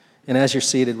And as you're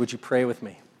seated, would you pray with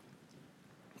me?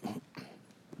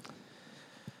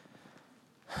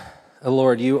 Oh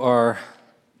Lord, you are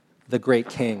the great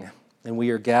King, and we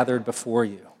are gathered before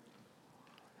you.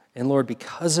 And Lord,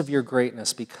 because of your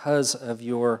greatness, because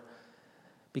you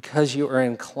are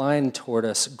inclined toward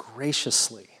us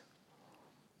graciously,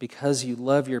 because you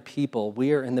love your people,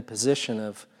 we are in the position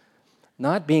of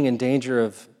not being in danger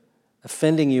of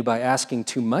offending you by asking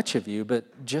too much of you,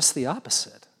 but just the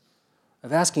opposite,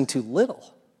 of asking too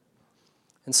little.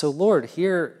 And so, Lord,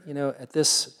 here, at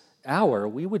this hour,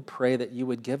 we would pray that you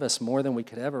would give us more than we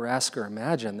could ever ask or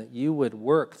imagine, that you would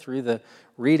work through the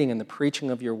reading and the preaching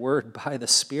of your word by the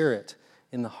Spirit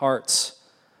in the hearts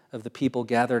of the people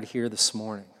gathered here this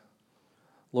morning.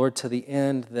 Lord, to the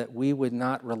end that we would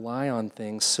not rely on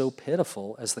things so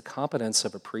pitiful as the competence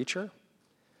of a preacher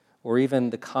or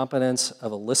even the competence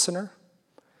of a listener,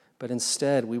 but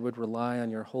instead we would rely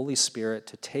on your Holy Spirit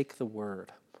to take the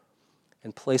word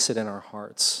and place it in our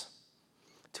hearts,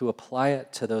 to apply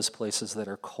it to those places that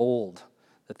are cold,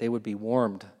 that they would be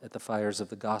warmed at the fires of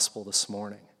the gospel this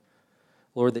morning.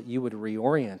 Lord, that you would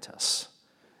reorient us,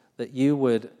 that you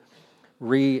would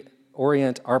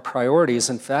reorient our priorities.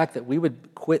 In fact, that we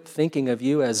would quit thinking of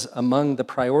you as among the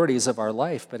priorities of our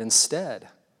life, but instead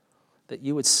that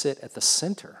you would sit at the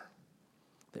center,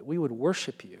 that we would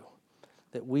worship you,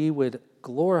 that we would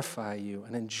glorify you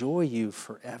and enjoy you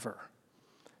forever.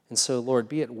 And so, Lord,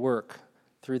 be at work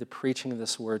through the preaching of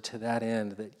this word to that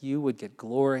end, that you would get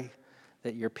glory,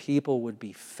 that your people would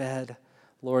be fed.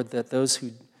 Lord, that those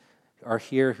who are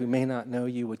here who may not know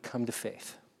you would come to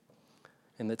faith,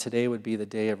 and that today would be the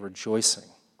day of rejoicing.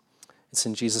 It's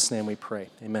in Jesus' name we pray.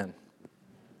 Amen.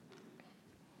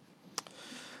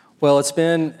 Well, it's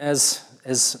been, as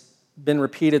been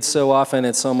repeated so often,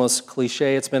 it's almost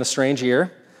cliche. It's been a strange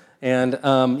year. And,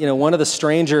 one of the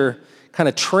stranger kind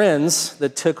of trends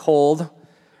that took hold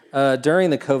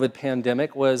during the COVID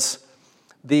pandemic was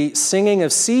the singing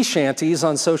of sea shanties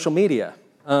on social media.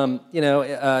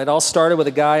 It all started with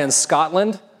a guy in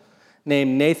Scotland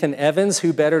named Nathan Evans,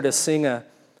 who better to sing a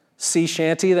sea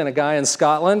shanty than a guy in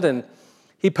Scotland. And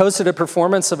he posted a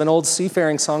performance of an old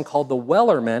seafaring song called The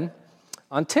Wellerman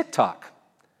on TikTok.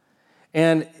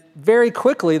 And very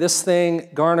quickly, this thing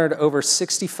garnered over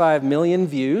 65 million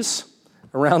views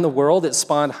around the world. It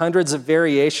spawned hundreds of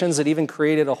variations. It even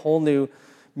created a whole new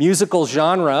musical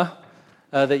genre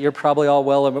that you're probably all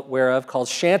well aware of called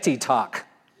shanty talk.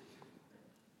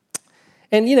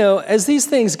 And, as these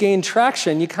things gain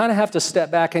traction, you kind of have to step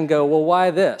back and go, well,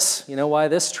 why this? Why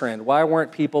this trend? Why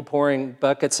weren't people pouring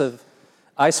buckets of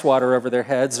ice water over their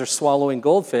heads or swallowing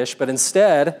goldfish, but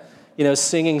instead,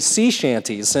 singing sea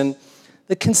shanties? And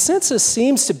the consensus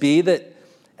seems to be that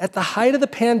at the height of the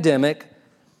pandemic,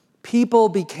 people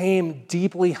became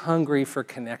deeply hungry for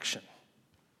connection.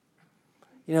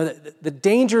 The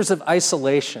dangers of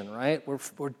isolation, right,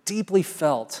 were deeply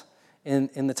felt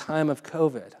in the time of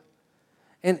COVID.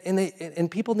 And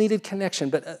people needed connection,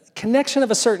 but connection of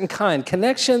a certain kind,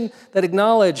 connection that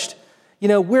acknowledged,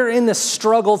 we're in this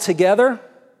struggle together,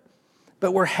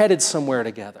 but we're headed somewhere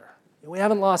together. We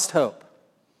haven't lost hope.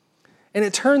 And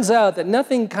it turns out that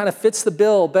nothing kind of fits the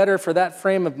bill better for that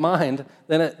frame of mind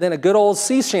than a good old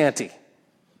sea shanty.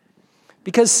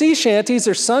 Because sea shanties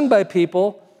are sung by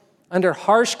people under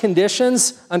harsh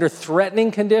conditions, under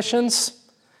threatening conditions,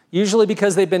 usually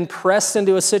because they've been pressed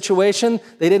into a situation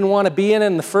they didn't want to be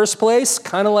in the first place,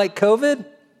 kind of like COVID.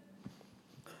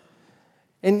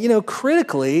 And,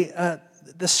 critically,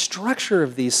 the structure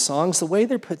of these songs, the way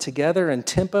they're put together in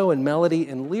tempo and melody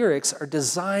and lyrics are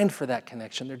designed for that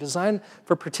connection. They're designed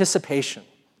for participation.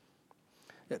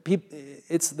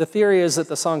 The theory is that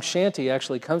the song shanty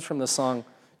actually comes from the song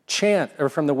chant, or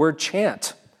from the word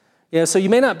chant. So you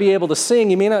may not be able to sing,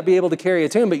 you may not be able to carry a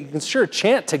tune, but you can sure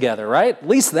chant together, right? At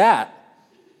least that.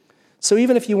 So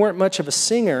even if you weren't much of a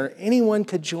singer, anyone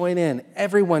could join in.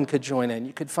 Everyone could join in.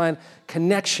 You could find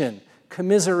connection,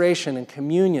 commiseration, and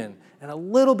communion, and a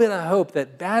little bit of hope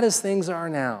that bad as things are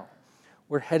now,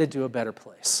 we're headed to a better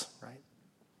place, right?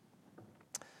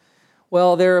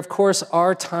 Well, there, of course,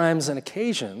 are times and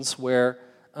occasions where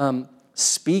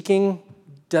speaking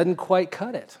doesn't quite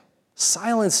cut it.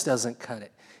 Silence doesn't cut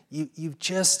it. You've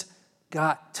just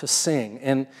got to sing.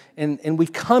 And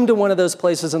we've come to one of those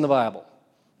places in the Bible,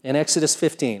 in Exodus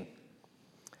 15.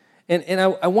 And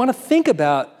I want to think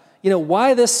about,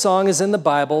 why this song is in the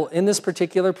Bible in this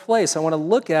particular place. I want to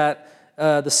look at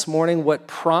this morning what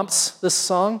prompts this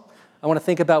song. I want to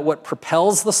think about what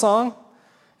propels the song.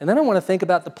 And then I want to think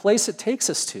about the place it takes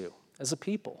us to as a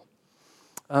people.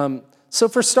 So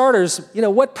for starters,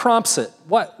 what prompts it?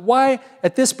 Why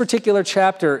at this particular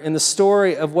chapter in the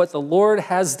story of what the Lord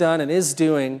has done and is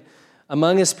doing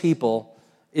among his people,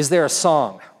 is there a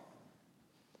song?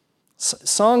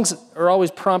 Songs are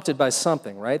always prompted by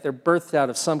something, right? They're birthed out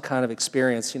of some kind of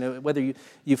experience. Whether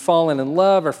you've fallen in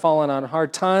love or fallen on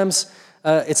hard times,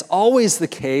 it's always the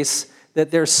case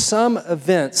that there's some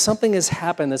event, something has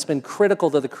happened that's been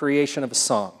critical to the creation of a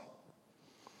song.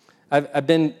 I've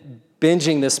been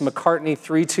binging this McCartney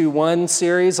 3-2-1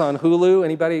 series on Hulu.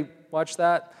 Anybody watch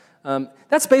that?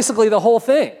 That's basically the whole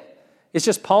thing. It's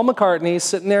just Paul McCartney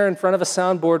sitting there in front of a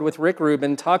soundboard with Rick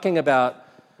Rubin talking about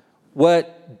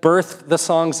what birthed the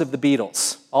songs of the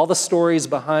Beatles, all the stories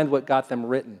behind what got them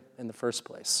written in the first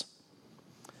place.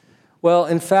 Well,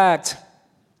 in fact,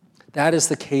 that is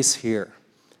the case here.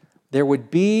 There would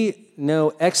be no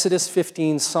Exodus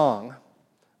 15 song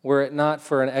were it not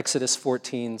for an Exodus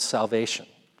 14 salvation,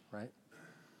 right?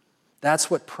 That's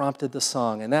what prompted the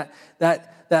song. And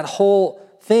that whole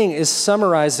thing is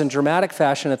summarized in dramatic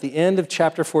fashion at the end of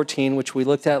chapter 14, which we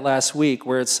looked at last week,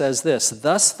 where it says this: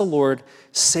 "Thus the Lord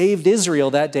saved Israel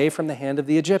that day from the hand of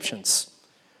the Egyptians.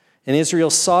 And Israel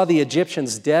saw the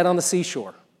Egyptians dead on the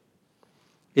seashore.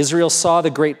 Israel saw the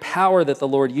great power that the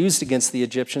Lord used against the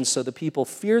Egyptians, so the people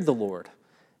feared the Lord,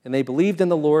 and they believed in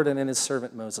the Lord and in his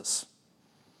servant Moses."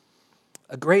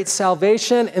 A great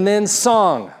salvation, and then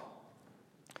song.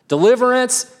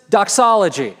 Deliverance,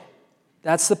 doxology.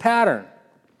 That's the pattern.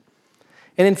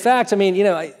 And in fact,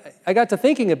 I got to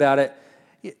thinking about it.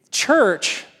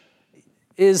 Church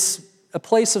is a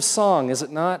place of song, is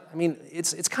it not?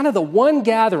 It's kind of the one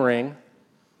gathering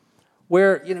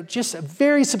where, just a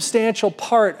very substantial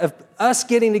part of us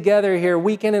getting together here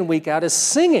week in and week out is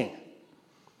singing.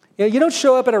 You don't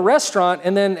show up at a restaurant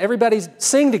and then everybody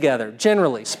sing together,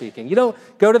 generally speaking. You don't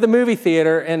go to the movie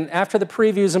theater and after the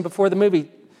previews and before the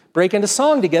movie break into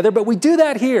song together, but we do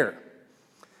that here.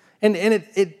 And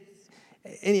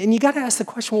you got to ask the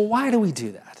question, well, why do we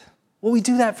do that? Well, we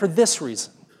do that for this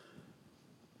reason.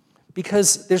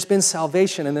 Because there's been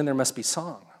salvation and then there must be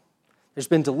song. There's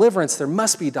been deliverance, there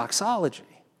must be doxology.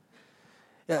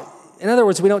 In other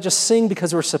words, we don't just sing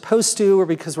because we're supposed to or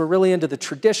because we're really into the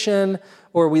tradition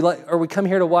or we come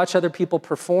here to watch other people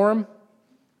perform.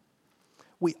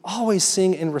 We always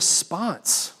sing in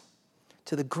response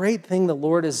to the great thing the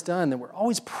Lord has done, that we're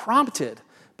always prompted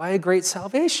by a great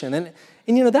salvation. And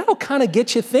that'll kind of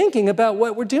get you thinking about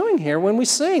what we're doing here when we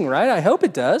sing, right? I hope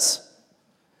it does.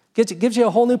 Gives you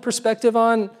a whole new perspective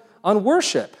on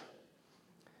worship.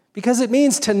 Because it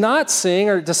means to not sing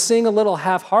or to sing a little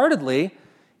half-heartedly,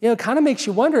 it kind of makes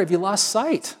you wonder if you lost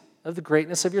sight of the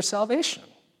greatness of your salvation.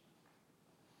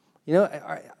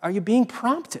 Are you being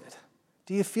prompted?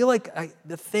 Do you feel like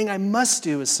the thing I must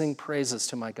do is sing praises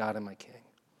to my God and my King?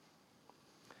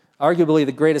 Arguably,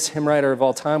 the greatest hymn writer of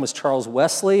all time was Charles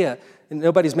Wesley.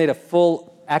 Nobody's made a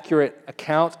full, accurate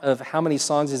account of how many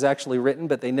songs he's actually written,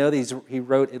 but they know that he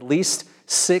wrote at least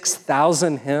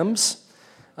 6,000 hymns.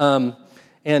 And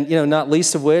not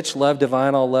least of which, Love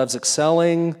Divine, All Loves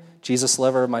Excelling, Jesus,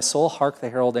 Lover of My Soul, Hark the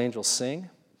Herald Angels Sing.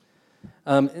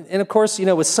 And of course,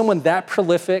 with someone that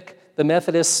prolific, the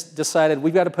Methodists decided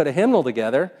we've got to put a hymnal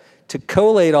together to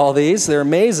collate all these. They're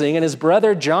amazing. And his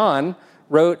brother John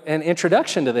wrote an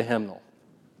introduction to the hymnal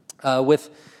with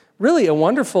really a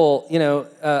wonderful,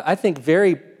 I think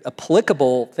very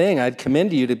applicable thing. I'd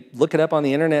commend you to look it up on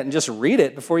the internet and just read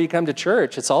it before you come to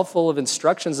church. It's all full of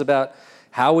instructions about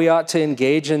how we ought to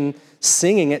engage in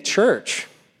singing at church.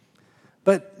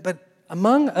 But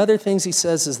among other things he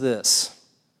says is this: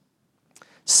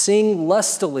 sing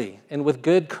lustily and with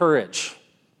good courage.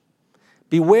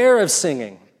 Beware of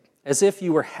singing as if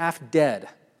you were half dead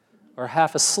or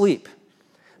half asleep,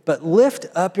 but lift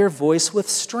up your voice with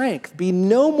strength. Be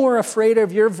no more afraid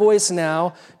of your voice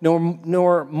now,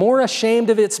 nor more ashamed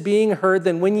of its being heard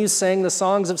than when you sang the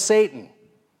songs of Satan.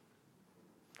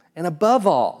 And above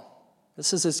all,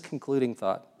 this is his concluding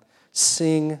thought,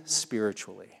 sing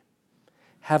spiritually.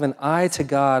 Have an eye to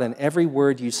God in every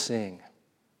word you sing.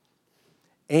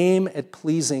 Aim at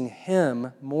pleasing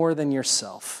him more than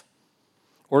yourself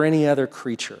or any other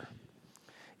creature.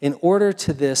 In order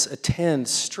to this, attend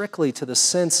strictly to the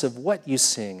sense of what you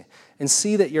sing, and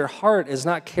see that your heart is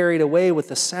not carried away with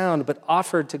the sound, but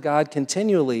offered to God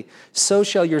continually. So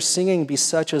shall your singing be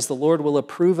such as the Lord will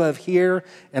approve of here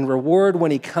and reward when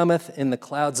he cometh in the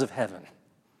clouds of heaven.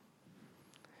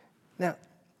 Now,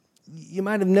 you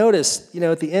might have noticed,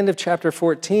 at the end of chapter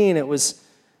 14, it was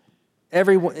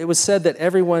said that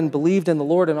everyone believed in the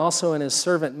Lord and also in his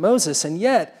servant Moses, and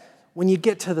yet, when you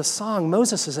get to the song,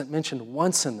 Moses isn't mentioned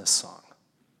once in this song.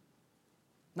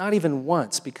 Not even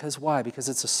once. Because why? Because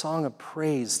it's a song of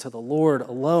praise to the Lord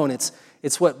alone.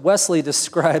 It's what Wesley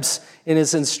describes in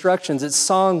his instructions. It's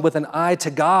song with an eye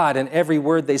to God in every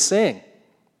word they sing,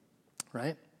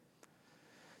 right?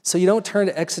 So you don't turn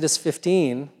to Exodus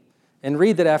 15 and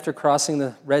read that after crossing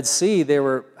the Red Sea, there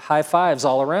were high fives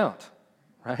all around,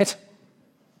 right?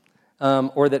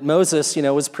 Or that Moses,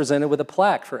 was presented with a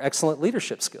plaque for excellent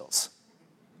leadership skills.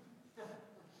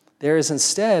 There is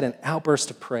instead an outburst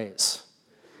of praise,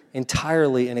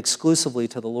 entirely and exclusively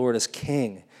to the Lord as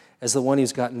king, as the one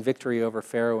who's gotten victory over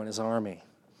Pharaoh and his army.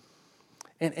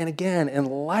 And again, in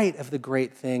light of the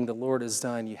great thing the Lord has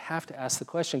done, you have to ask the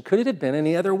question, could it have been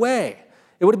any other way?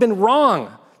 It would have been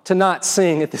wrong to not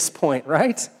sing at this point,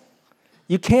 right?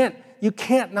 You can't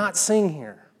not sing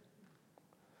here.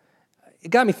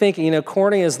 It got me thinking,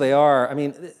 corny as they are,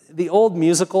 the old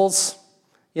musicals,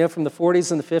 from the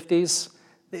 40s and the 50s,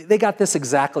 they got this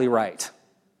exactly right.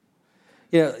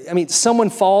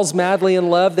 Someone falls madly in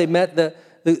love, they met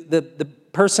the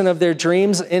person of their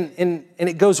dreams, and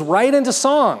it goes right into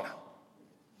song.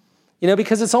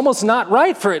 Because it's almost not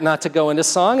right for it not to go into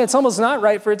song. It's almost not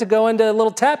right for it to go into a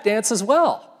little tap dance as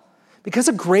well. Because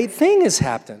a great thing has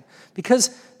happened.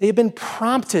 Because they have been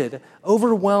prompted,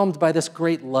 overwhelmed by this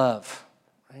great love.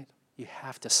 Right? You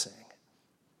have to sing.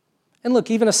 And look,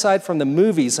 even aside from the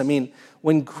movies,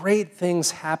 when great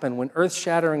things happen, when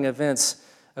earth-shattering events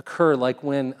occur, like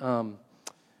when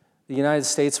the United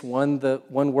States won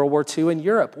World War II in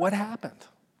Europe, what happened?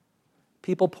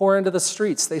 People pour into the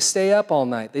streets. They stay up all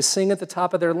night. They sing at the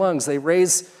top of their lungs. They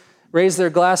raise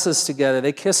their glasses together.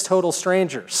 They kiss total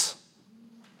strangers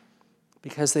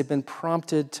because they've been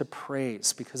prompted to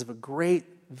praise because of a great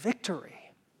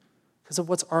victory, because of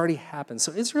what's already happened.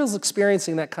 So Israel's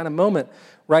experiencing that kind of moment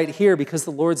right here because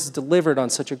the Lord's delivered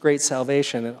on such a great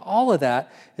salvation. And all of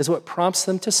that is what prompts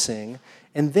them to sing.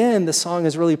 And then the song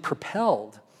is really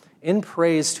propelled in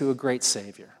praise to a great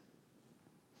Savior.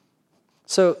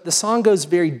 So the song goes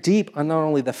very deep on not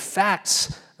only the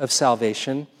facts of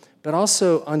salvation, but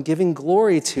also on giving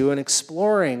glory to and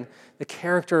exploring the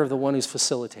character of the one who's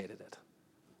facilitated it.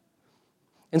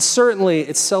 And certainly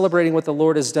it's celebrating what the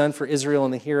Lord has done for Israel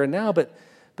in the here and now, but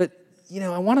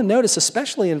I want to notice,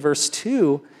 especially in verse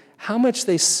 2, how much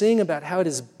they sing about how it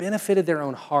has benefited their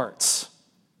own hearts.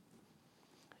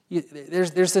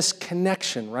 There's this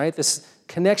connection, right? This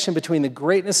connection between the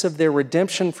greatness of their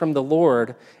redemption from the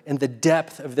Lord and the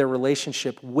depth of their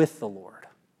relationship with the Lord.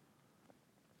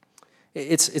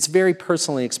 It's very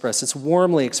personally expressed. It's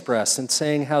warmly expressed in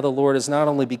saying how the Lord has not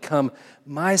only become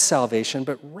my salvation,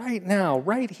 but right now,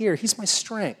 right here, he's my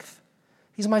strength.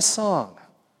 He's my song.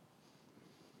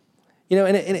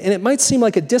 And it might seem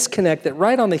like a disconnect that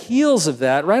right on the heels of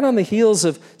that, right on the heels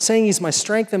of saying he's my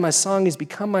strength and my song, he's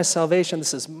become my salvation.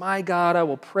 This is my God, I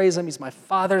will praise him. He's my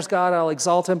Father's God, I'll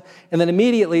exalt him. And then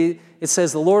immediately it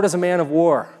says, the Lord is a man of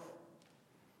war.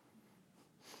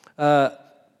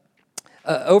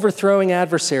 Overthrowing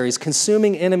adversaries,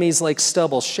 consuming enemies like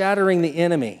stubble, shattering the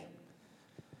enemy,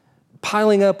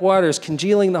 piling up waters,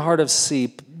 congealing the heart of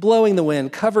sea, blowing the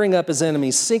wind, covering up his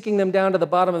enemies, sinking them down to the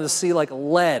bottom of the sea like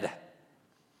lead.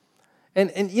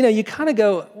 And you kind of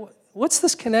go, what's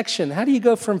this connection? How do you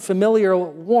go from familiar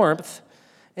warmth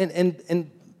and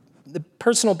the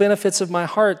personal benefits of my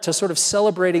heart to sort of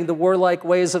celebrating the warlike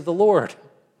ways of the Lord?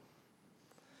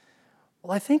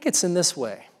 Well, I think it's in this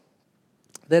way,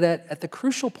 that at the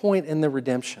crucial point in the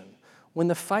redemption, when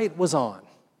the fight was on,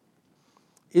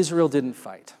 Israel didn't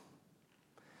fight.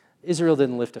 Israel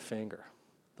didn't lift a finger.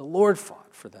 The Lord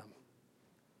fought for them.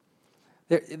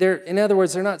 In other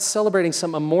words, they're not celebrating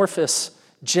some amorphous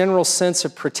general sense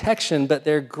of protection, but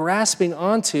they're grasping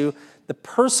onto the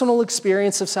personal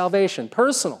experience of salvation.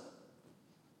 Personal.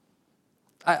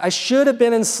 I should have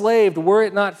been enslaved were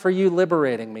it not for you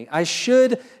liberating me. I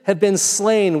should have been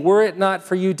slain were it not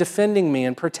for you defending me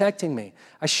and protecting me.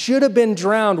 I should have been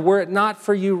drowned were it not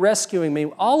for you rescuing me.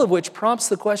 All of which prompts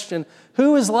the question,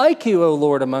 who is like you, O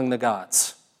Lord, among the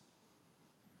gods?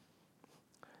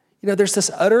 There's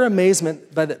this utter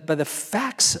amazement by the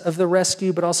facts of the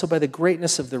rescue, but also by the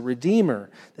greatness of the Redeemer,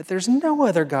 that there's no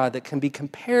other God that can be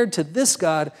compared to this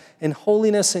God in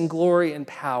holiness and glory and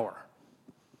power.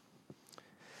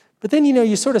 But then,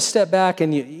 you sort of step back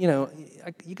and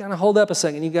you got to hold up a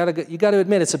second. You got to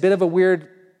admit it's a bit of a weird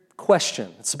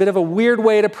question. It's a bit of a weird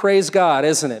way to praise God,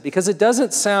 isn't it? Because it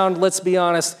doesn't sound, let's be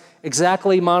honest,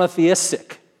 exactly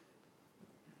monotheistic.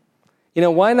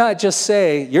 Why not just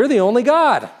say, you're the only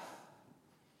God?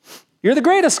 You're the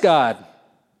greatest God.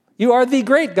 You are the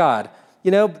great God.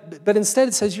 But instead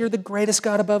it says you're the greatest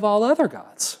God above all other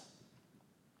gods.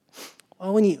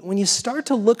 Well, when you start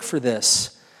to look for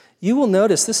this, you will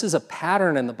notice this is a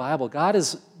pattern in the Bible. God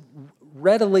is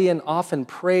readily and often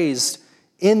praised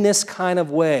in this kind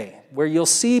of way, where you'll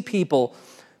see people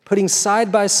putting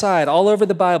side by side all over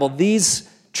the Bible these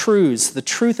truths, the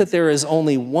truth that there is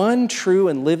only one true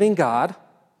and living God,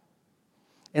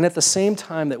 and at the same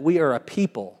time that we are a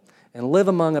people and live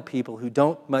among a people who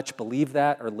don't much believe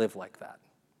that or live like that.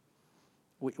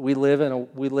 We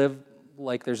live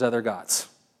like there's other gods.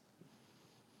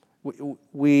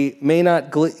 We may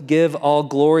not give all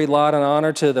glory, laud, and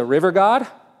honor to the river god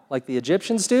like the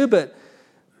Egyptians do, but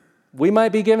we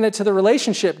might be giving it to the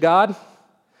relationship god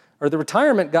or the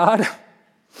retirement god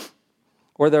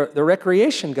or the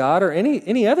recreation god or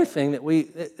any other thing that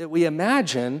we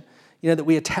imagine, that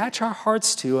we attach our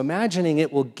hearts to, imagining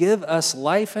it will give us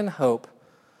life and hope,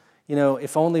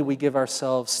 if only we give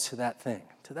ourselves to that thing,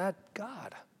 to that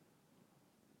God.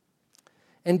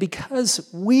 And because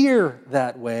we're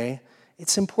that way,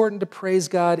 it's important to praise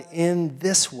God in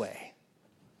this way.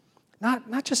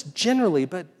 Not just generally,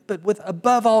 but with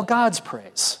above all God's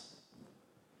praise.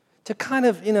 To kind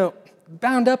of,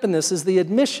 bound up in this is the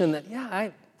admission that,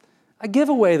 I give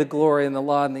away the glory and the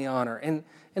laud and the honor. And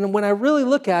when I really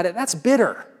look at it, that's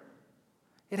bitter.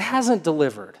 It hasn't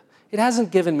delivered. It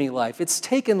hasn't given me life. It's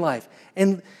taken life.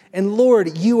 And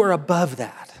Lord, you are above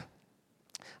that.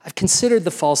 I've considered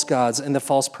the false gods and the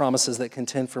false promises that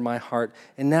contend for my heart,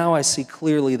 and now I see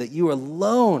clearly that you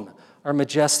alone are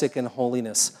majestic in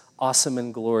holiness, awesome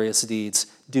in glorious deeds,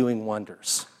 doing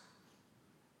wonders.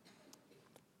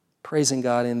 Praising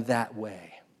God in that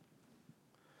way.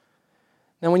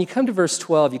 Now, when you come to verse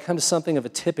 12, you come to something of a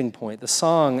tipping point. The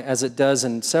song, as it does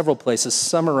in several places,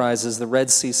 summarizes the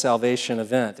Red Sea salvation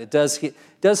event. It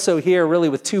does so here really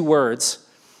with two words.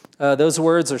 Those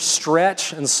words are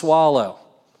stretch and swallow.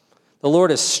 The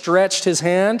Lord has stretched his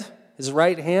hand, his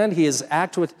right hand. He has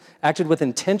acted with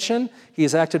intention. He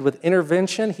has acted with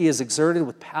intervention. He has exerted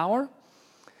with power.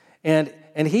 And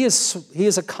he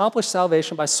has accomplished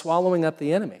salvation by swallowing up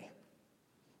the enemy.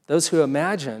 Those who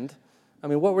imagined,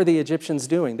 what were the Egyptians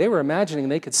doing? They were imagining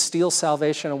they could steal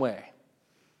salvation away.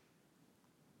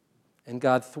 And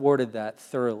God thwarted that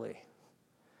thoroughly.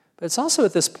 But it's also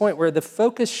at this point where the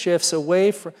focus shifts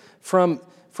away from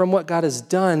what God has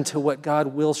done to what God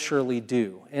will surely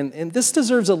do. And this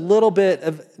deserves a little bit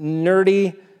of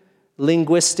nerdy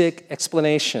linguistic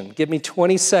explanation. Give me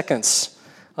 20 seconds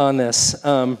on this.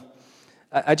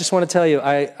 I just want to tell you,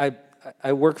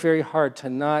 I work very hard to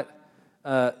not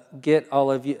get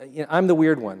all of you. I'm the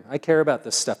weird one. I care about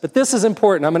this stuff. But this is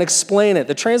important. I'm going to explain it.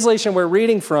 The translation we're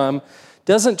reading from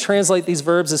doesn't translate these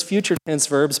verbs as future tense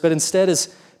verbs, but instead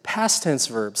as past tense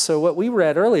verbs. So what we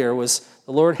read earlier was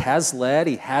the Lord has led,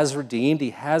 he has redeemed,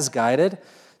 he has guided,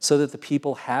 so that the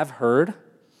people have heard.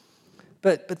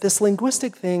 But this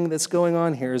linguistic thing that's going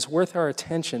on here is worth our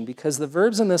attention because the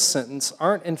verbs in this sentence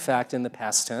aren't, in fact, in the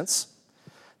past tense.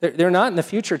 They're not in the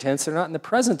future tense. They're not in the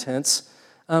present tense.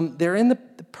 They're in the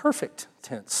perfect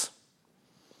tense.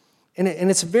 And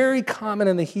it's very common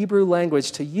in the Hebrew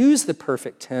language to use the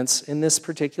perfect tense in this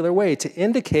particular way, to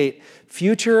indicate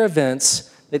future events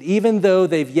that even though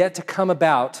they've yet to come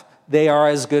about, they are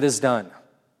as good as done.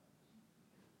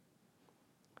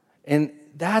 And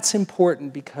that's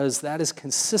important because that is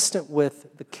consistent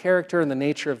with the character and the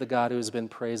nature of the God who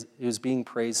is being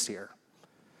praised here.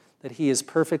 That he is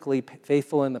perfectly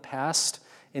faithful in the past,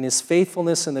 and his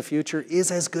faithfulness in the future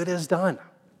is as good as done.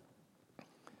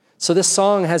 So this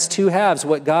song has two halves,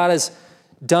 what God has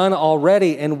done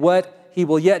already and what he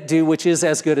will yet do, which is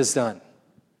as good as done.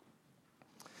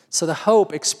 So the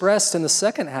hope expressed in the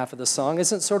second half of the song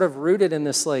isn't sort of rooted in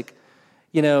this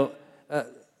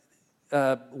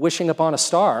wishing upon a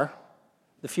star,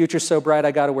 the future's so bright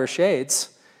I gotta wear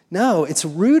shades. No, it's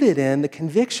rooted in the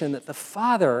conviction that the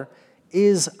Father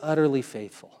is utterly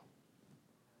faithful.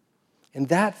 And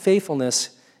that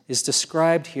faithfulness is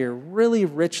described here really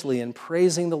richly in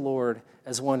praising the Lord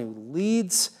as one who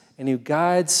leads and who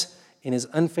guides in his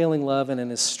unfailing love and in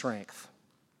his strength.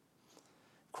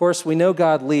 Of course, we know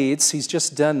God leads. He's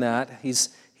just done that. He's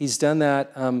done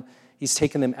that. He's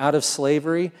taken them out of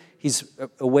slavery. He's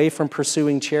away from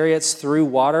pursuing chariots through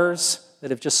waters that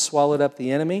have just swallowed up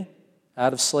the enemy,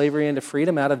 out of slavery into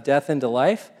freedom, out of death into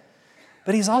life.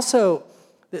 But he's also,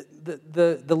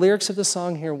 the lyrics of the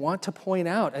song here want to point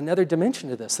out another dimension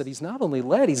to this, that he's not only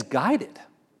led, he's guided.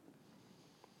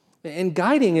 And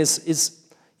guiding is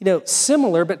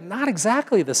similar, but not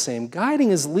exactly the same. Guiding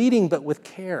is leading, but with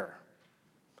care.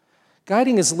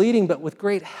 Guiding is leading, but with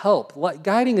great help.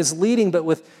 Guiding is leading, but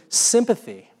with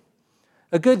sympathy.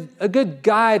 A good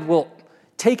guide will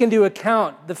take into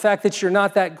account the fact that you're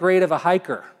not that great of a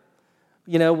hiker.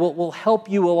 we'll help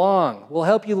you along. We'll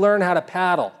help you learn how to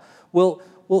paddle. We'll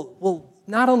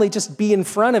not only just be in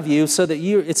front of you so that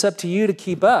it's up to you to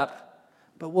keep up,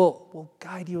 but we'll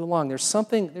guide you along.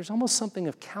 There's almost something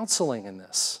of counseling in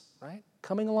this, right?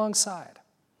 Coming alongside.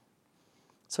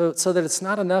 So that it's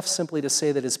not enough simply to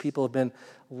say that his people have been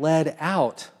led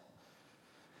out,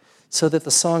 so that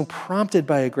the song, prompted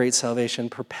by a great salvation,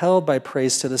 propelled by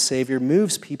praise to the Savior,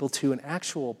 moves people to an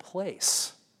actual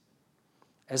place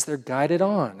as they're guided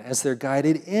on, as they're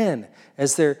guided in,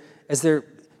 as they're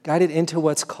guided into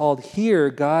what's called here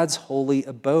God's holy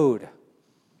abode.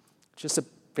 Just a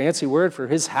fancy word for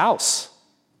his house,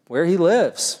 where he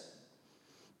lives.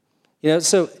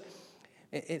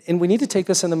 And we need to take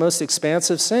this in the most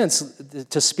expansive sense.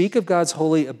 To speak of God's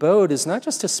holy abode is not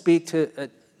just to speak to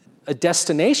a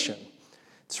destination.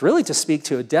 It's really to speak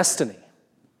to a destiny.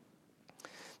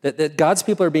 That God's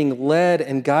people are being led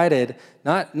and guided,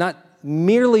 not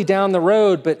merely down the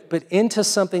road, but into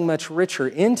something much richer,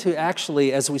 into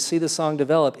actually, as we see the song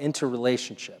develop, into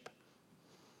relationship.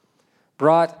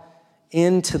 Brought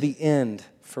into the end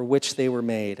for which they were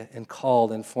made and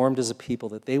called and formed as a people,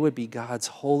 that they would be God's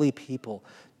holy people,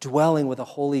 dwelling with a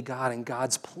holy God in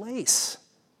God's place.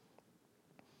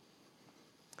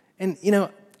 And,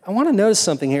 I want to notice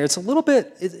something here. It's a little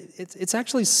bit, it's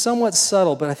actually somewhat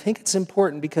subtle, but I think it's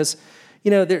important because,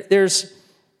 there's,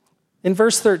 in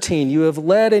verse 13, you have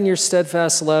led in your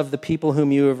steadfast love the people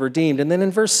whom you have redeemed. And then in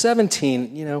verse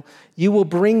 17, you will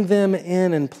bring them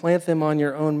in and plant them on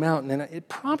your own mountain. And it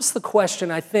prompts the question,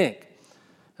 I think,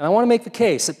 and I want to make the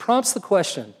case, it prompts the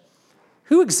question,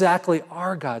 who exactly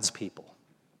are God's people?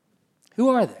 Who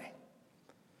are they?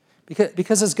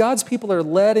 Because as God's people are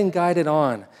led and guided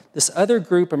on, this other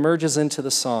group emerges into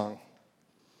the song.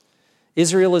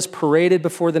 Israel is paraded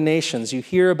before the nations. You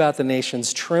hear about the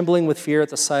nations trembling with fear at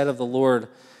the sight of the Lord,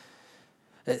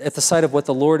 at the sight of what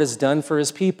the Lord has done for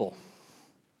his people.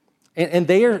 And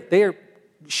they are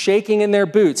shaking in their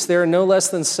boots. There are no less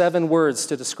than 7 words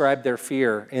to describe their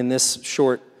fear in this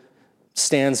short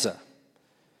stanza.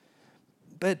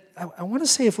 But I want to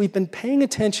say, if we've been paying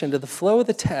attention to the flow of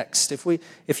the text, if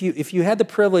you had the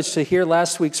privilege to hear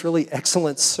last week's really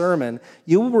excellent sermon,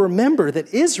 you will remember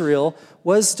that Israel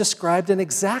was described in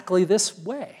exactly this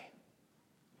way.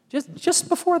 Just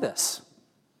before this,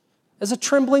 as a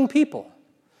trembling people,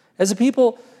 as a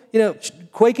people,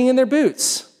 quaking in their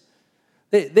boots.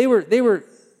 They were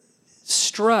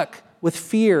struck with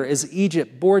fear as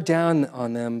Egypt bore down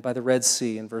on them by the Red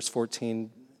Sea in verse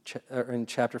 14. In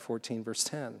chapter 14, verse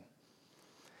 10.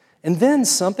 And then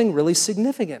something really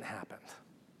significant happened.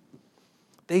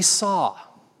 They saw.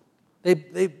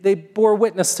 They bore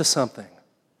witness to something.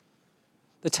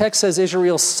 The text says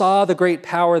Israel saw the great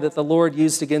power that the Lord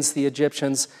used against the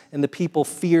Egyptians, and the people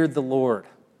feared the Lord.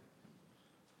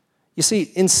 You see,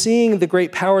 in seeing the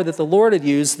great power that the Lord had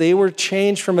used, they were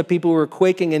changed from a people who were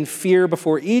quaking in fear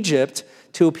before Egypt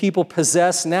to a people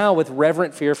possessed now with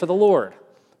reverent fear for the Lord.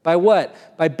 By what?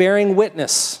 By bearing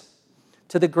witness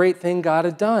to the great thing God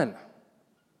had done.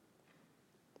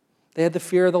 They had the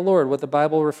fear of the Lord, what the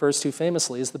Bible refers to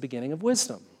famously as the beginning of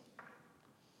wisdom.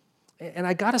 And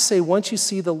I got to say, once you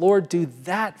see the Lord do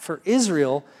that for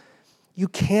Israel, you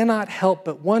cannot help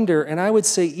but wonder, and I would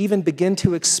say even begin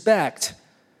to expect,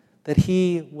 that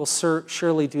he will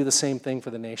surely do the same thing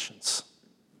for the nations.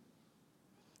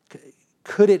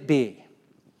 Could it be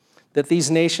that these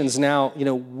nations now,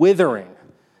 withering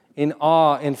in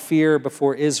awe and fear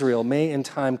before Israel, may in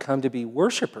time come to be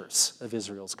worshipers of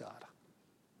Israel's God?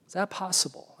 Is that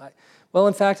possible? Well,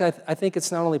 in fact, I think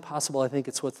it's not only possible, I think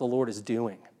it's what the Lord is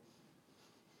doing.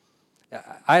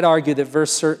 I'd argue that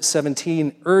verse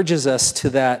 17 urges us to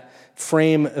that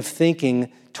frame of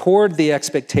thinking toward the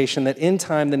expectation that in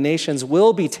time the nations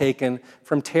will be taken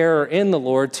from terror in the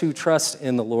Lord to trust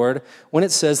in the Lord, when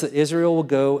it says that Israel will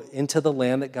go into the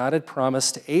land that God had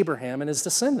promised to Abraham and his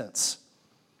descendants.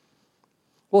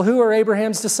 Well, who are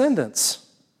Abraham's descendants?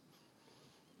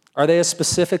 Are they a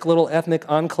specific little ethnic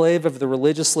enclave of the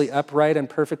religiously upright and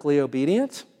perfectly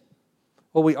obedient?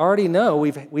 Well, we already know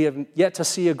we have yet to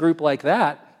see a group like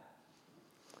that.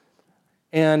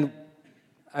 And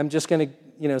I'm just going to,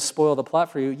 spoil the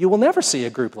plot for you. You will never see a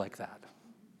group like that.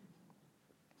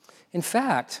 In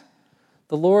fact,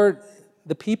 the Lord,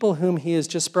 the people whom he has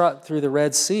just brought through the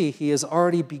Red Sea, he has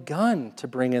already begun to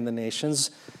bring in the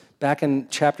nations. Back in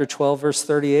chapter 12, verse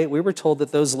 38, we were told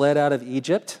that those led out of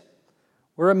Egypt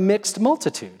were a mixed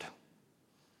multitude.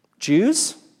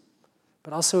 Jews,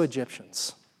 but also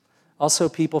Egyptians. Also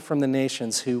people from the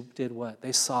nations who did what?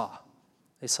 They saw.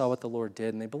 They saw what the Lord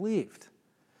did, and they believed.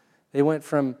 They went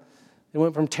from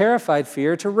terrified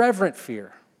fear to reverent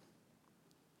fear.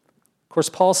 course,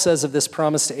 Paul says of this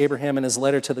promise to Abraham in his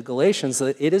letter to the Galatians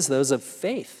that it is those of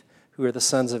faith who are the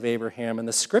sons of Abraham. And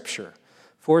the Scripture,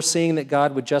 foreseeing that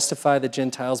God would justify the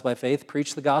Gentiles by faith,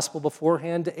 preached the gospel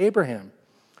beforehand to Abraham,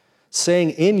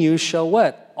 saying, in you shall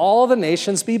what? All the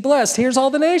nations be blessed. Here's all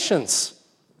the nations.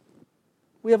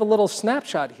 We have a little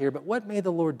snapshot here, but what may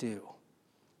the Lord do?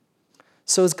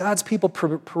 So as God's people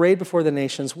parade before the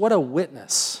nations, what a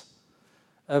witness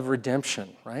of redemption,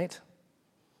 right?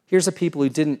 Here's a people who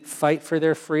didn't fight for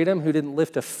their freedom, who didn't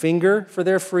lift a finger for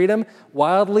their freedom,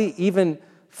 wildly even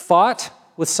fought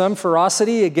with some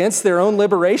ferocity against their own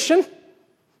liberation.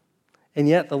 And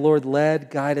yet the Lord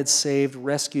led, guided, saved,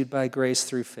 rescued by grace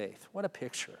through faith. What a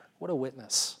picture. What a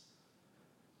witness.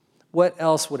 What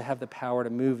else would have the power to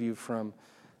move you from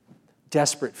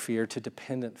desperate fear to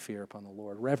dependent fear upon the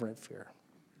Lord, reverent fear?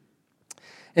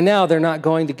 And now they're not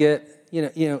going to get,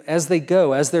 as they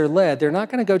go, as they're led, they're not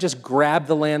going to go just grab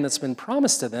the land that's been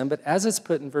promised to them, but as it's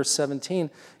put in verse 17,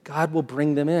 God will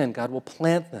bring them in. God will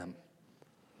plant them.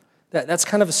 That's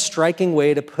kind of a striking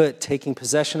way to put taking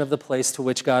possession of the place to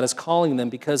which God is calling them,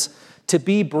 because to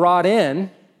be brought in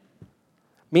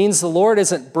means the Lord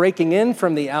isn't breaking in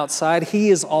from the outside. He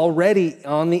is already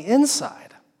on the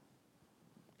inside.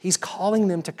 He's calling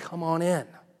them to come on in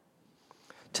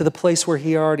to the place where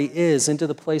he already is, into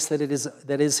the place that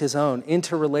is his own,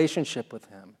 into relationship with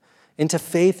him, into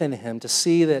faith in him, to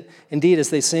see that, indeed, as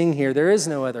they sing here, there is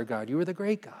no other God. You are the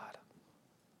great God.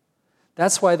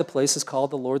 That's why the place is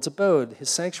called the Lord's abode, his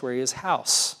sanctuary, his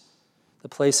house, the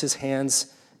place his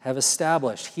hands have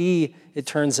established. He, it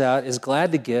turns out, is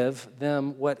glad to give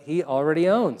them what he already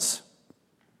owns,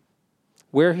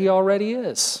 where he already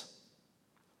is.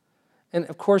 And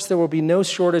of course, there will be no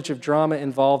shortage of drama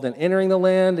involved in entering the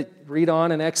land. Read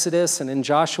on in Exodus and in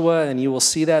Joshua, and you will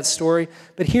see that story.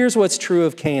 But here's what's true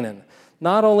of Canaan.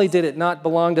 Not only did it not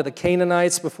belong to the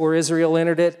Canaanites before Israel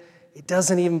entered it, it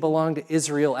doesn't even belong to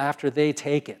Israel after they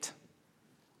take it.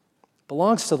 It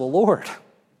belongs to the Lord.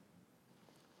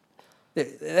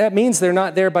 That means they're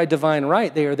not there by divine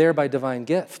right. They are there by divine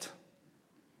gift.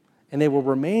 And they will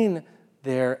remain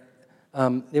there.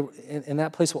 And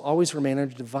that place will always remain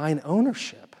under divine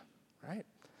ownership, right?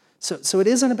 So it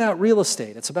isn't about real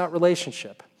estate. It's about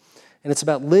relationship. And it's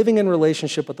about living in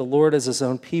relationship with the Lord as his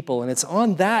own people. And it's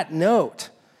on that note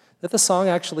that the song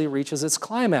actually reaches its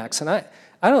climax. And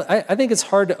I think it's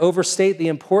hard to overstate the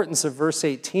importance of verse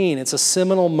 18. It's a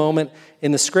seminal moment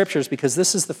in the Scriptures because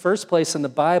this is the first place in the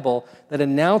Bible that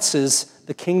announces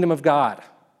the kingdom of God.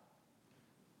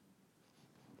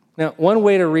 Now, one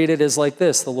way to read it is like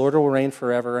this: the Lord will reign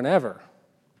forever and ever.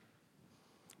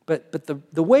 But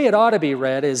the way it ought to be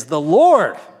read is the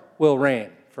Lord will reign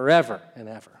forever and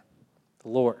ever. The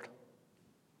Lord.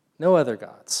 No other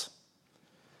gods.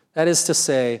 That is to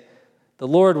say, the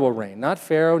Lord will reign. Not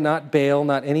Pharaoh, not Baal,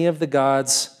 not any of the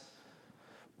gods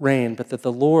reign, but that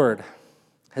the Lord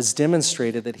has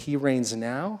demonstrated that he reigns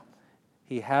now,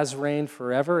 he has reigned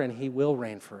forever, and he will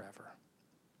reign forever.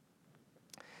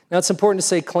 Now, it's important to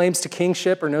say claims to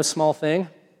kingship are no small thing.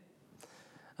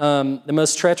 The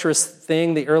most treacherous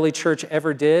thing the early church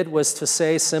ever did was to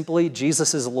say simply,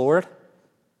 Jesus is Lord.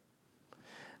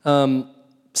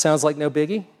 Sounds like no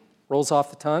biggie. Rolls off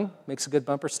the tongue. Makes a good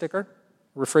bumper sticker.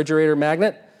 Refrigerator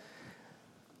magnet.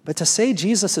 But to say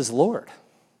Jesus is Lord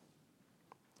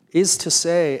is to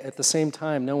say at the same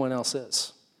time no one else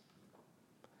is.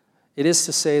 It is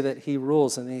to say that he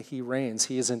rules and that he reigns.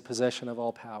 He is in possession of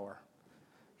all power.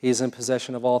 He is in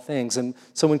possession of all things. And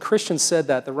so when Christians said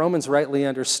that, the Romans rightly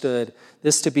understood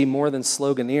this to be more than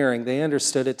sloganeering. They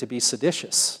understood it to be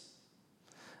seditious.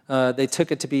 They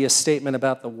took it to be a statement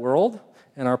about the world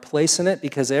and our place in it,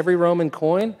 because every Roman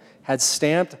coin had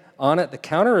stamped on it the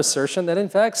counter-assertion that, in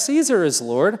fact, Caesar is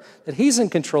Lord, that he's in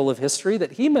control of history,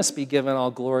 that he must be given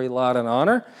all glory, laud, and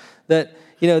honor, that,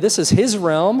 this is his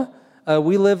realm.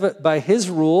 We live by his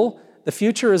rule. The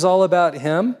future is all about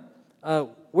him.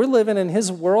 We're living in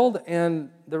his world, and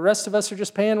the rest of us are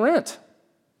just paying rent.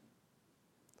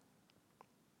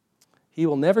 He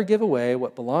will never give away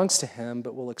what belongs to him,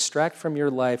 but will extract from your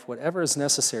life whatever is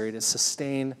necessary to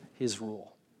sustain his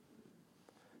rule.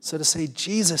 So to say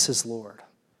Jesus is Lord,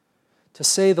 to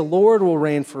say the Lord will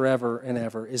reign forever and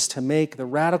ever, is to make the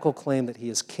radical claim that he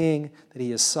is king, that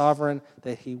he is sovereign,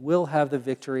 that he will have the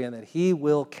victory, and that he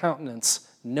will countenance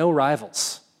no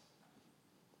rivals.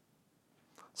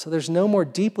 So there's no more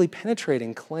deeply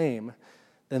penetrating claim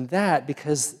than that,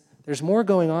 because there's more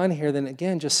going on here than,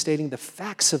 again, just stating the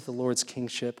facts of the Lord's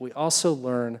kingship. We also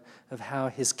learn of how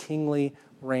his kingly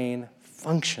reign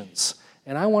functions.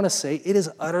 And I want to say it is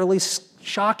utterly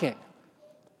shocking,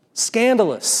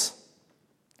 scandalous.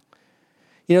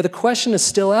 The question is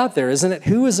still out there, isn't it?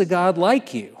 Who is a God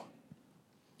like you?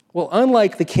 Well,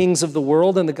 unlike the kings of the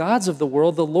world and the gods of the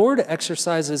world, the Lord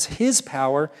exercises his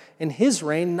power and his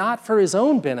reign not for his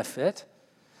own benefit,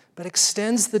 but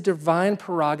extends the divine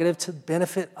prerogative to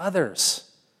benefit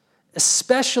others,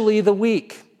 especially the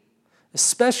weak,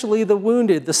 especially the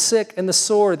wounded, the sick and the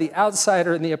sore, the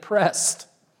outsider and the oppressed.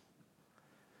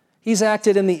 He's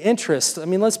acted in the interest,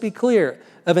 let's be clear,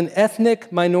 of an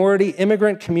ethnic minority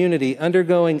immigrant community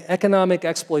undergoing economic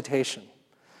exploitation,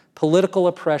 political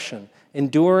oppression,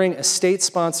 enduring a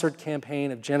state-sponsored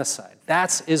campaign of genocide.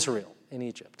 That's Israel in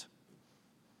Egypt.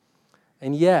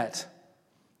 And yet,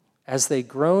 as they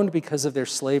groaned because of their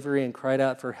slavery and cried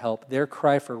out for help, their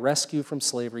cry for rescue from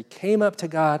slavery came up to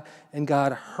God, and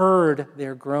God heard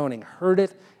their groaning, heard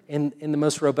it in the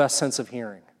most robust sense of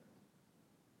hearing.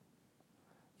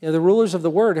 The rulers of the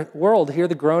world hear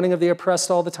the groaning of the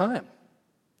oppressed all the time,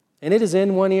 and it is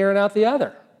in one ear and out the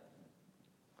other.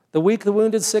 The weak, the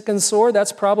wounded, sick, and sore,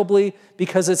 that's probably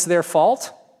because it's their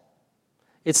fault.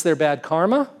 It's their bad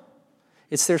karma.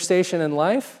 It's their station in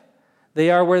life. They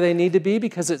are where they need to be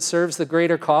because it serves the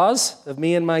greater cause of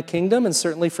me and my kingdom. And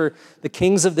certainly for the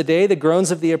kings of the day, the groans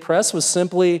of the oppressed was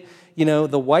simply, the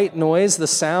white noise, the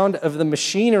sound of the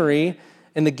machinery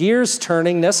and the gears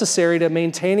turning necessary to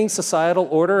maintaining societal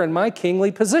order and my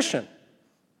kingly position.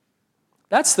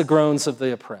 That's the groans of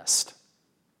the oppressed.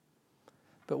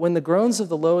 But when the groans of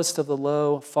the lowest of the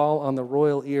low fall on the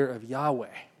royal ear of Yahweh,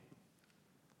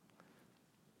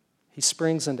 he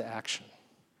springs into action.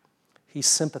 He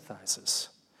sympathizes.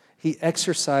 He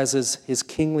exercises his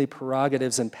kingly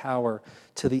prerogatives and power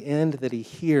to the end that he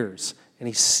hears and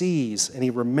he sees and he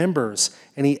remembers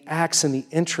and he acts in the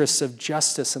interests of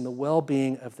justice and the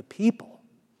well-being of the people.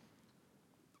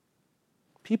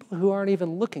 People who aren't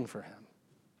even looking for him.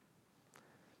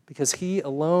 Because he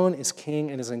alone is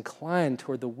king and is inclined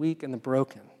toward the weak and the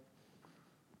broken.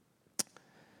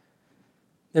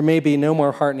 There may be no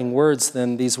more heartening words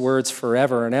than these words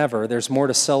forever and ever. There's more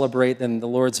to celebrate than the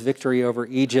Lord's victory over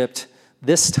Egypt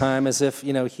this time, as if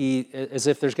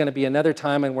there's going to be another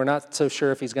time and we're not so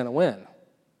sure if he's going to win.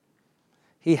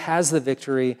 He has the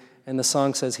victory, and the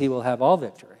song says he will have all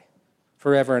victory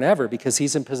forever and ever because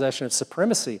he's in possession of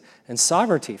supremacy and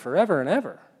sovereignty forever and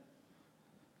ever.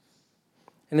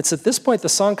 And it's at this point the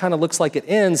song kind of looks like it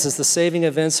ends as the saving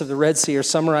events of the Red Sea are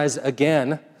summarized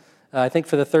again, I think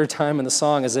for the third time in the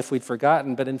song, as if we'd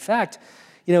forgotten. But in fact,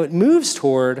 it moves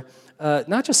toward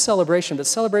not just celebration, but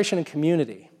celebration and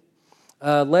community,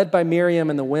 led by Miriam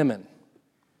and the women.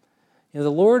 The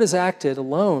Lord has acted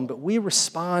alone, but we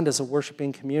respond as a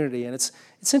worshiping community. And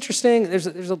it's interesting.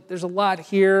 There's a lot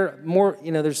here. More,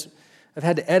 I've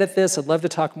had to edit this. I'd love to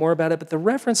talk more about it. But the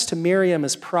reference to Miriam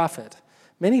as prophet,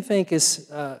 many think is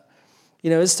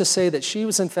to say that she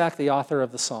was in fact the author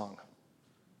of the song,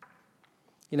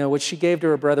 which she gave to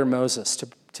her brother Moses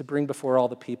to bring before all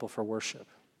the people for worship.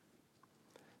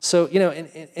 So,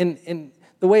 in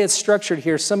the way it's structured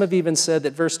here, some have even said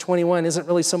that verse 21 isn't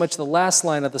really so much the last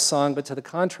line of the song, but to the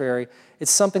contrary,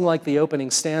 it's something like the opening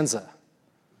stanza.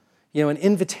 An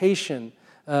invitation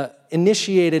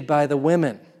initiated by the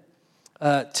women.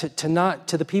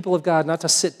 To the people of God, not to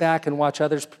sit back and watch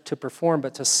others to perform,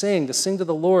 but to sing to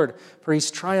the Lord, for he's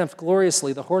triumphed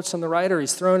gloriously. The horse and the rider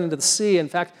he's thrown into the sea. In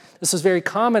fact, this was very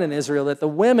common in Israel, that the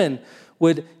women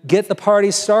would get the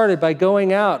party started by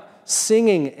going out,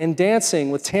 singing and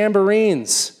dancing with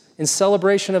tambourines in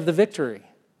celebration of the victory.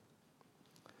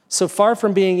 So far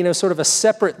from being, sort of a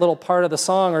separate little part of the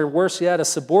song, or worse yet, a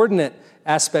subordinate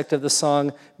aspect of the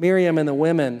song, Miriam and the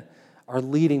women are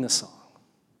leading the song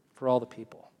for all the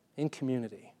people, in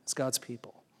community, as God's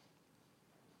people.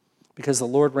 Because the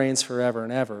Lord reigns forever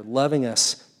and ever, loving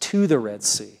us to the Red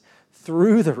Sea,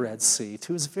 through the Red Sea,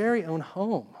 to his very own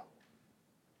home.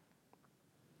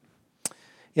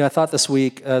 I thought this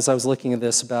week, as I was looking at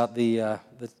this, about the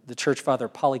church father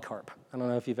Polycarp. I don't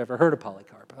know if you've ever heard of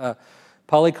Polycarp.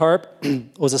 Polycarp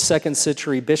was a 2nd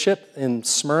century bishop in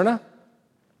Smyrna.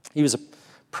 He was a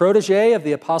protege of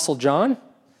the Apostle John.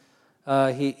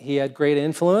 He had great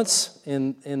influence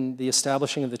in the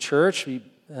establishing of the church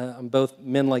on both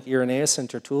men like Irenaeus and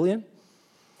Tertullian.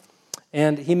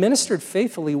 And he ministered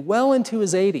faithfully well into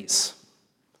his 80s.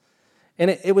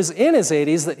 And it was in his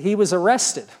 80s that he was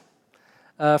arrested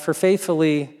for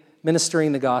faithfully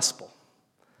ministering the gospel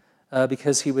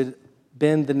because he would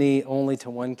bend the knee only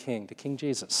to one king, to King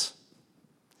Jesus.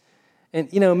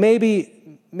 And,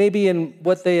 maybe in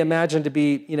what they imagined to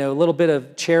be, a little bit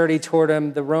of charity toward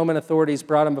him, the Roman authorities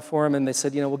brought him before him and they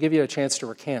said, we'll give you a chance to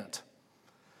recant.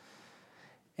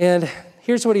 And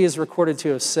here's what he is recorded to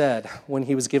have said when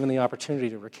he was given the opportunity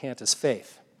to recant his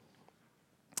faith.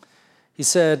 He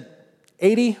said,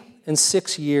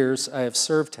 86 years I have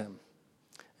served him,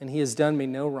 and he has done me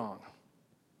no wrong.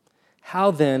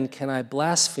 How then can I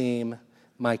blaspheme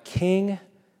my King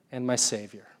and my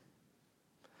Savior?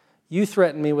 You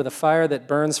threaten me with a fire that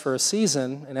burns for a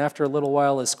season and after a little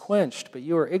while is quenched, but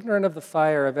you are ignorant of the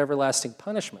fire of everlasting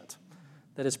punishment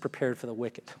that is prepared for the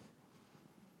wicked.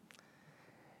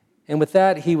 And with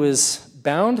that, he was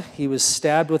bound. He was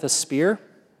stabbed with a spear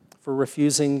for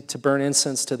refusing to burn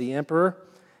incense to the emperor,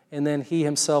 and then he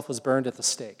himself was burned at the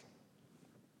stake.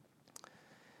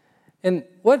 And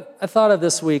what I thought of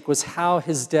this week was how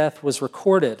his death was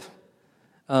recorded.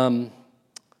 It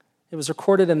was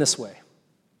recorded in this way.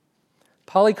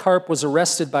 Polycarp was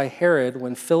arrested by Herod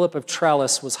when Philip of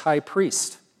Tralles was high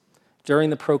priest during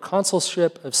the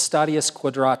proconsulship of Stadius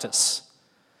Quadratus,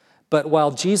 but while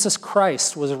Jesus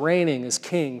Christ was reigning as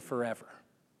king forever.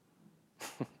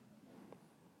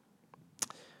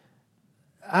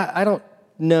 I don't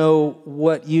know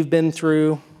what you've been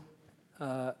through,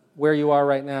 where you are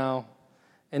right now,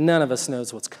 and none of us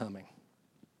knows what's coming.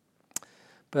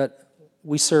 But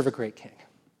we serve a great king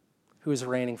who is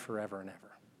reigning forever and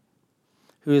ever,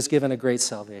 who has given a great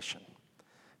salvation,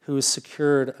 who has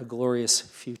secured a glorious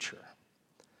future,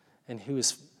 and who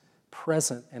is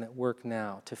present and at work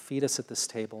now to feed us at this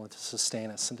table and to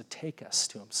sustain us and to take us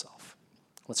to himself.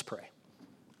 Let's pray.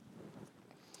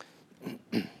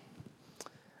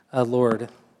 Lord,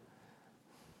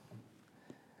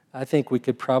 I think we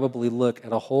could probably look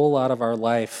at a whole lot of our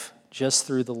life just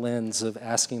through the lens of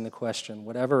asking the question,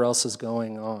 whatever else is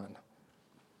going on,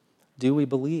 do we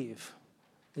believe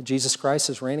that Jesus Christ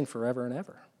is reigning forever and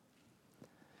ever?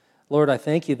 Lord, I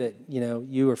thank you that,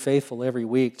 you are faithful every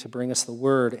week to bring us the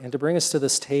word and to bring us to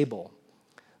this table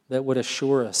that would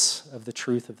assure us of the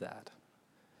truth of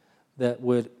that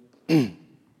would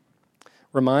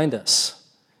remind us,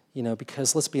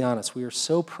 because let's be honest, we are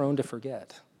so prone to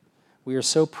forget. We are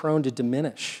so prone to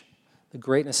diminish the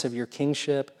greatness of your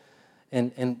kingship,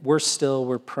 and we're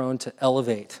prone to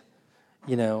elevate,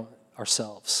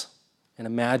 ourselves and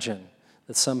imagine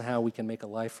that somehow we can make a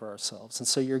life for ourselves. And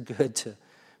so you're good to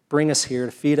bring us here,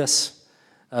 to feed us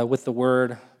with the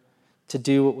word, to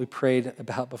do what we prayed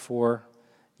about before,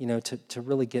 to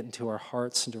really get into our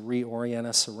hearts and to reorient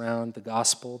us around the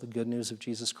gospel, the good news of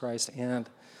Jesus Christ, and,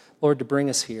 Lord, to bring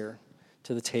us here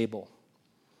to the table,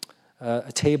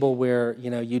 a table where,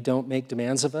 you don't make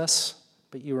demands of us,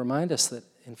 but you remind us that,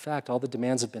 in fact, all the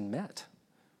demands have been met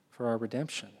for our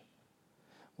redemption,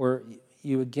 where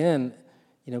you again,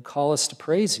 call us to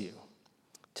praise you,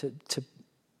 to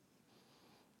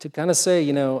kind of say,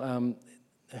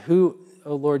 who,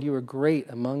 oh Lord, you are great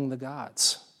among the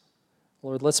gods.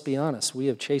 Lord, let's be honest. We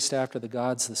have chased after the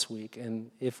gods this week, and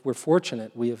if we're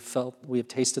fortunate, we have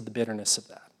tasted the bitterness of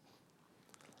that.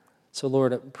 So,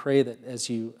 Lord, I pray that as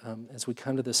we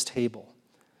come to this table,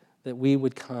 that we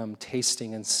would come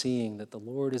tasting and seeing that the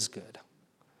Lord is good,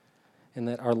 and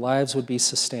that our lives would be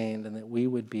sustained, and that we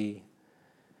would be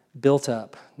built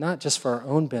up, not just for our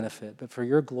own benefit, but for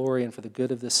your glory and for the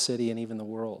good of this city and even the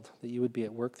world, that you would be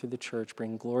at work through the church,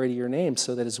 bringing glory to your name,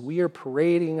 so that as we are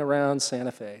parading around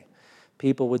Santa Fe,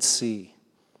 people would see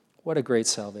what a great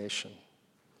salvation,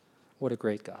 what a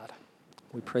great God.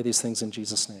 We pray these things in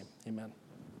Jesus' name. Amen.